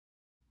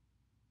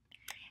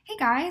Hey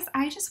guys,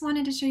 I just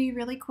wanted to show you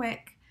really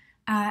quick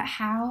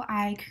how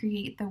I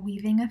create the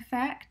weaving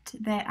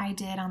effect that I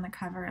did on the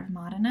cover of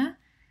Modena.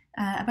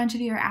 A bunch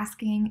of you are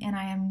asking and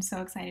I am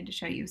so excited to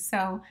show you.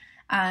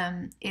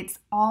 It's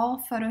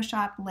all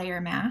Photoshop layer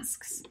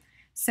masks.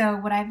 So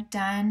what I've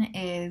done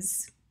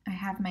is I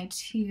have my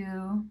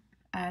two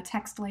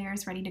text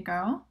layers ready to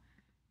go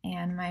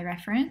and my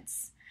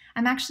reference.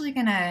 I'm actually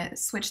going to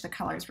switch the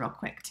colors real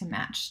quick to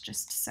match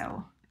just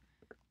so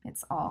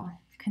it's all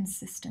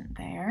consistent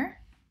there.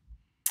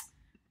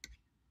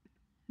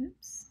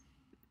 Oops.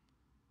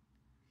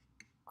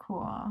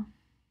 Cool.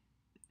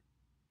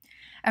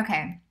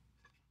 Okay,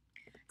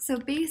 so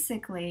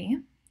basically,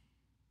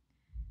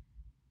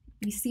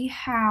 you see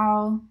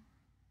how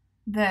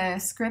the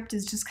script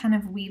is just kind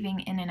of weaving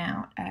in and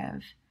out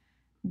of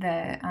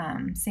the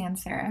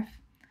sans serif.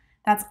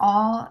 That's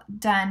all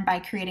done by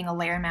creating a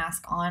layer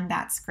mask on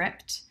that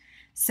script.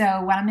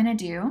 So what I'm going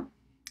to do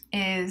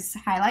is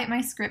highlight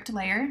my script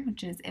layer,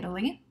 which is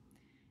Italy,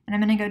 and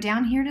I'm going to go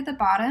down here to the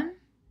bottom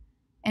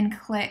and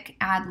click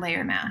Add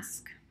Layer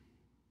Mask.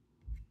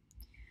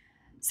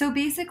 So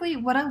basically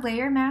what a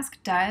layer mask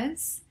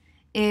does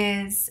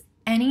is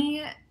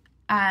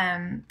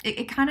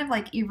it kind of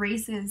like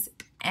erases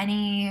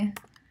any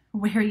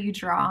where you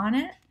draw on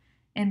it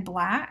in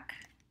black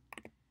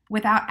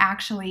without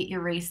actually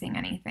erasing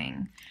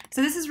anything.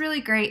 So this is really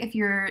great if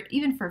you're,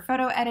 even for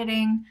photo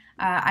editing.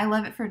 I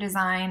love it for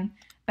design,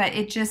 but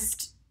it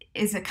just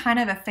is a kind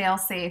of a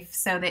fail-safe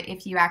so that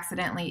if you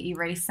accidentally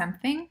erase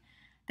something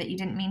that you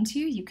didn't mean to,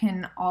 you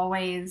can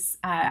always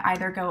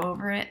either go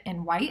over it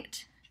in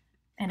white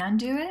and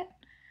undo it,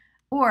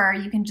 or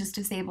you can just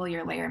disable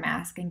your layer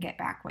mask and get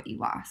back what you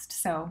lost.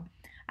 So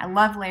I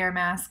love layer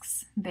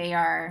masks. They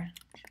are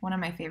one of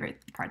my favorite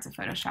parts of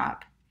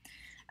Photoshop.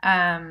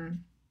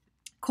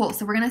 Cool,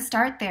 so we're gonna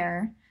start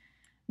there.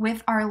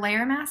 With our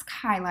layer mask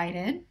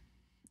highlighted,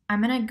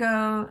 I'm gonna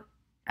go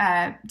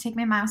take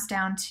my mouse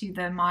down to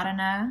the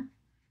Modena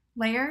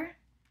layer.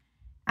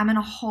 I'm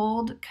gonna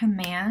hold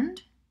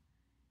Command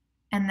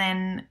and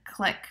then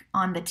click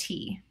on the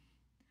T.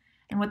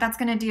 And what that's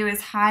gonna do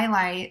is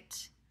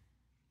highlight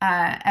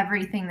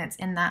everything that's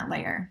in that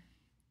layer.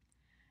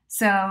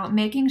 So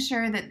making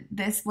sure that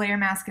this layer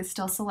mask is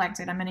still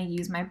selected, I'm gonna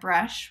use my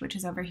brush, which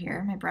is over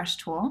here, my brush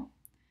tool.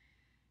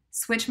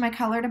 Switch my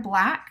color to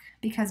black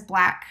because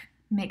black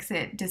makes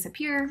it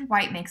disappear,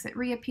 white makes it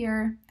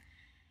reappear.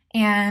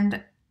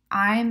 And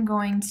I'm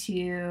going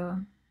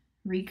to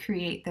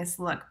recreate this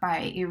look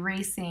by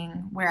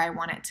erasing where I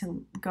want it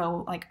to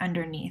go, like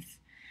underneath.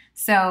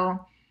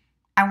 So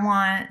I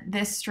want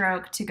this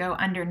stroke to go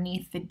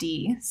underneath the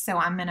D, so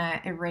I'm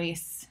gonna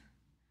erase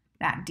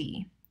that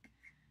D.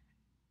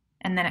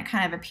 And then it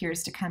kind of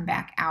appears to come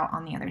back out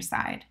on the other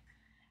side.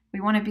 We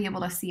want to be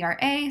able to see our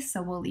A,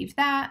 so we'll leave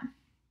that.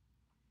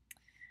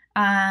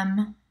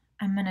 I'm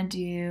gonna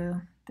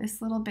do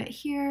this little bit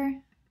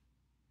here,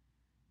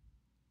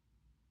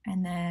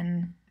 and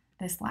then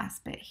this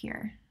last bit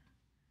here.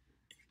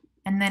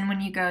 And then when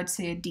you go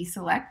to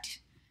deselect,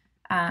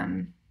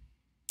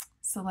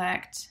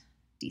 select,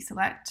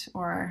 deselect,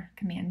 or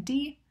Command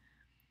D,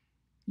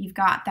 you've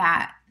got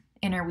that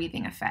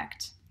interweaving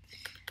effect.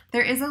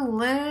 There is a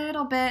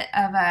little bit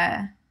of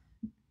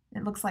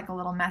it looks like a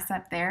little mess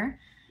up there.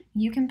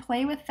 You can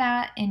play with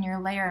that in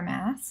your layer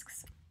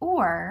masks,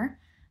 or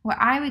what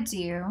I would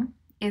do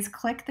is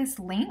click this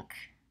link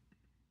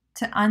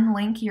to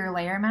unlink your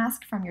layer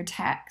mask from your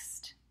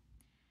text,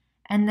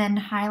 and then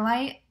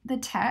highlight the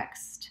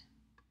text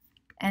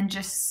and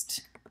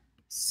just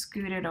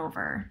scoot it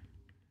over.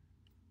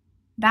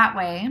 That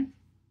way,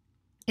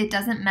 it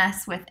doesn't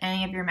mess with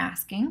any of your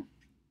masking.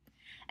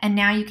 And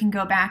now you can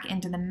go back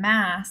into the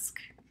mask,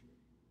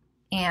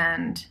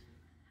 and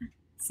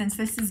since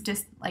this is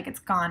just like it's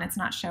gone, it's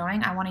not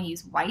showing, I want to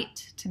use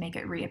white to make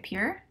it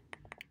reappear.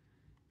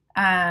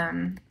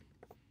 I'm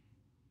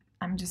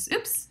just,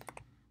 oops,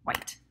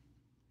 white.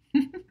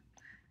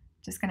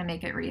 Just gonna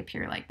make it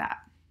reappear like that.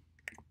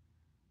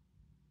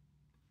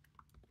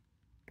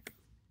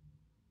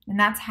 And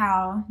that's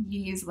how you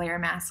use layer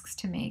masks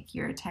to make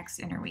your text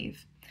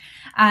interweave.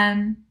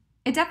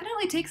 It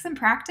definitely takes some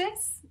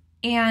practice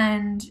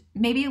and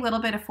maybe a little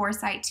bit of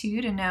foresight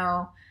too to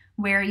know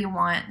where you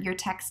want your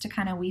text to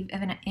kind of weave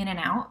in and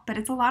out, but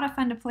it's a lot of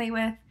fun to play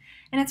with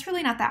and it's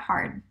really not that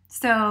hard.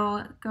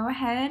 So go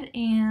ahead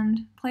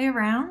and play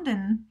around,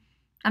 and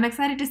I'm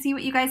excited to see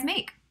what you guys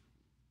make.